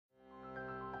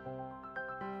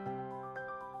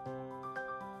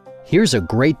Here's a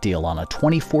great deal on a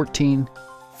 2014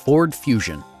 Ford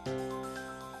Fusion.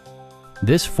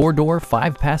 This four-door,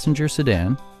 five-passenger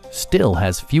sedan still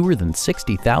has fewer than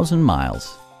 60,000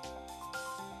 miles.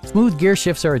 Smooth gear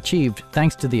shifts are achieved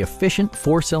thanks to the efficient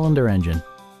four-cylinder engine.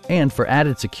 And for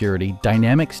added security,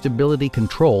 dynamic stability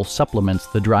control supplements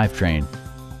the drivetrain.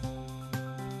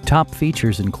 Top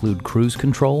features include cruise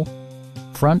control,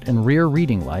 front and rear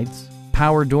reading lights,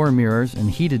 power door mirrors and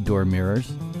heated door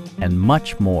mirrors, and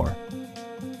much more.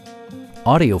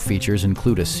 Audio features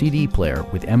include a CD player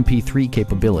with MP3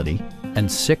 capability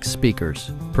and 6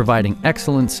 speakers, providing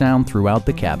excellent sound throughout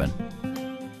the cabin.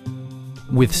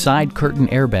 With side curtain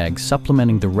airbags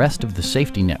supplementing the rest of the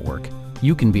safety network,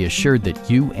 you can be assured that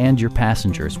you and your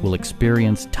passengers will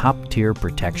experience top-tier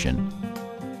protection.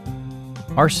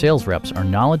 Our sales reps are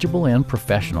knowledgeable and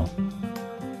professional.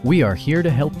 We are here to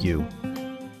help you.